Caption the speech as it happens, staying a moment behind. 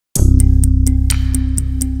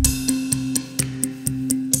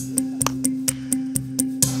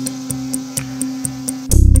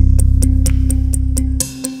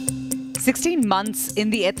months in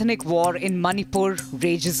the ethnic war in Manipur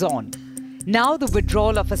rages on. Now the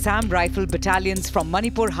withdrawal of Assam Rifle battalions from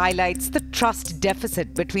Manipur highlights the trust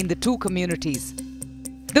deficit between the two communities.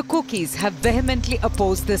 The Kukis have vehemently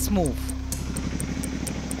opposed this move.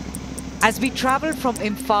 As we travelled from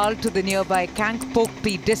Imphal to the nearby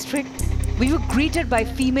Kangpokpi district, we were greeted by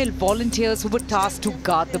female volunteers who were tasked to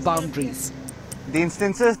guard the boundaries. The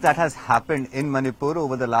instances that has happened in Manipur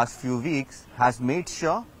over the last few weeks has made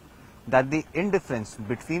sure that the indifference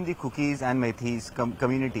between the Kukis and Meiteis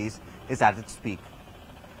communities is at its peak.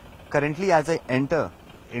 Currently, as I enter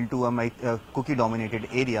into a Kuki-dominated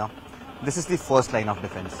area, this is the first line of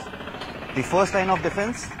defense. The first line of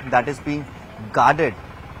defense that is being guarded,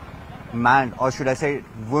 manned, or should I say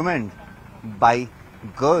womened by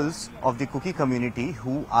girls of the Kuki community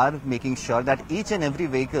who are making sure that each and every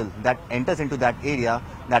vehicle that enters into that area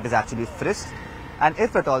that is actually frisked, and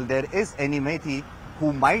if at all there is any Meitei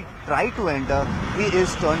who might try to enter, he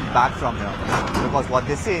is turned back from here, because what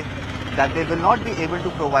they say that they will not be able to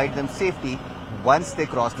provide them safety once they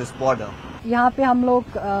cross this border. यहाँ पे हम लोग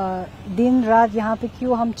दिन रात यहाँ पे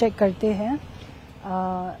क्यों हम चेक करते हैं,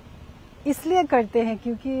 इसलिए करते हैं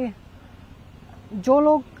क्योंकि जो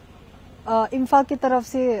लोग इम्फाल की तरफ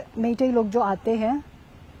से मेइटेई लोग जो आते हैं,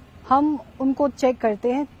 हम उनको चेक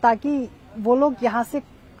करते हैं ताकि वो लोग यहाँ से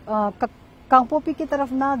कांगपोपी की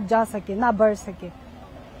तरफ ना जा सके, ना बढ़ सके,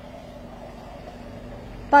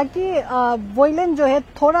 ताकि वॉयलेंस जो है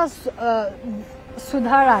थोड़ा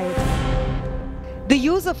सुधार आए. The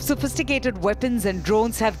use of sophisticated weapons and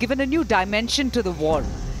drones have given a new dimension to the war.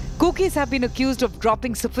 Kukis have been accused of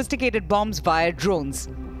dropping sophisticated bombs via drones.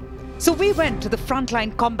 So we went to the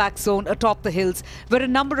frontline combat zone atop the hills, where a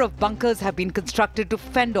number of bunkers have been constructed to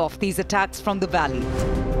fend off these attacks from the valley.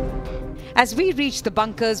 As we reached the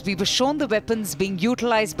bunkers, we were shown the weapons being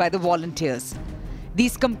utilized by the volunteers.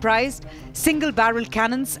 These comprised single-barrel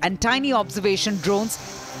cannons and tiny observation drones,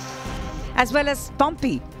 as well as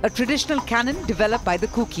Pompi, a traditional cannon developed by the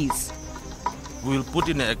Kukis. We'll put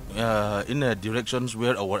in a directions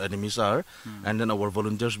where our enemies are, and then our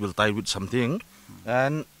volunteers will tie with something,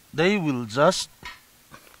 and they will just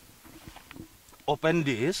open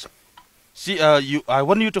this. See, I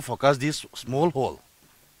want you to focus this small hole.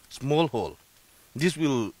 Small hole. This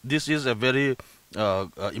is a very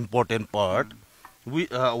important part.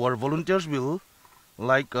 Our volunteers will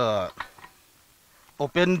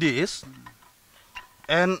open this,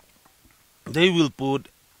 and they will put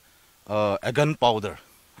a gunpowder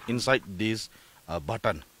inside this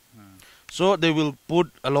button. So they will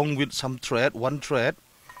put along with some thread, one thread,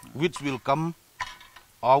 which will come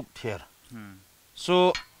out here.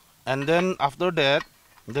 So, and then after that,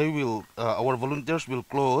 they will our volunteers will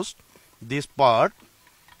close this part.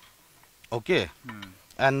 Okay,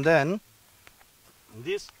 and then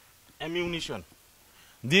this ammunition.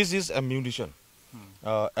 This is ammunition,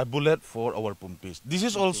 a bullet for our pumpis. This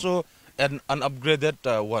is also an upgraded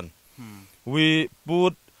one. We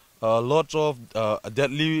put lots of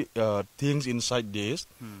deadly things inside this,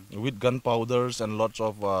 with gunpowders and lots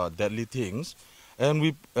of deadly things. And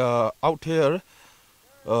we out here,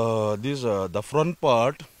 the front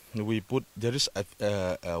part, we put, there is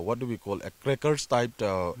a what do we call, a crackers type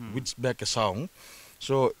which make a sound.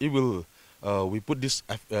 So it will we put this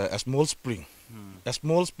a small spring. A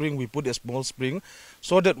small spring, we put a small spring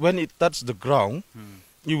so that when it touches the ground,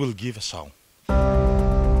 it will give a sound.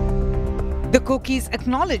 The Kukis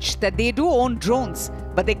acknowledge that they do own drones,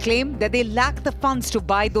 but they claim that they lack the funds to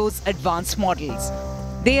buy those advanced models.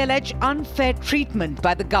 They allege unfair treatment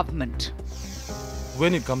by the government.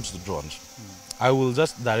 When it comes to drones, I will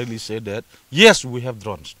just directly say that, yes, we have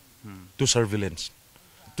drones to surveillance,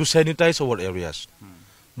 to sanitize our areas.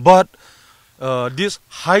 But these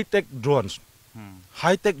high-tech drones,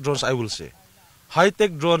 I will say,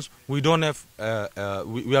 high-tech drones, we don't have,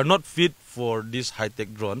 we are not fit for these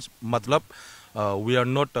high-tech drones. Matlab, we are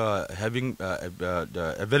not having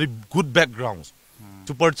a very good backgrounds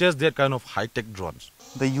to purchase that kind of high-tech drones.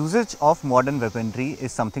 The usage of modern weaponry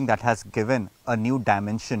is something that has given a new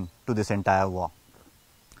dimension to this entire war.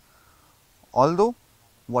 Although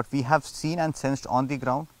what we have seen and sensed on the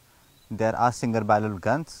ground, there are single-barrel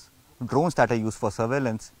guns, drones that are used for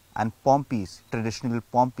surveillance, and Pompis, traditional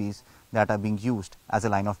Pompis, that are being used as a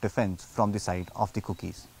line of defense from the side of the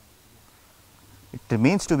Kukis. It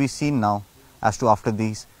remains to be seen now as to, after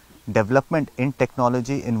these development in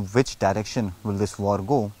technology, in which direction will this war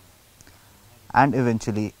go, and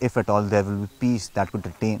eventually, if at all, there will be peace that could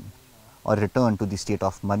retain or return to the state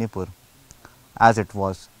of Manipur as it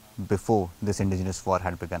was before this indigenous war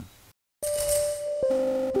had begun.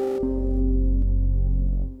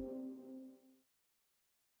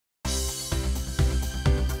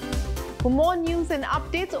 For more news and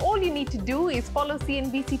updates, all you need to do is follow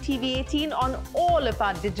CNBC TV 18 on all of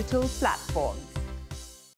our digital platforms.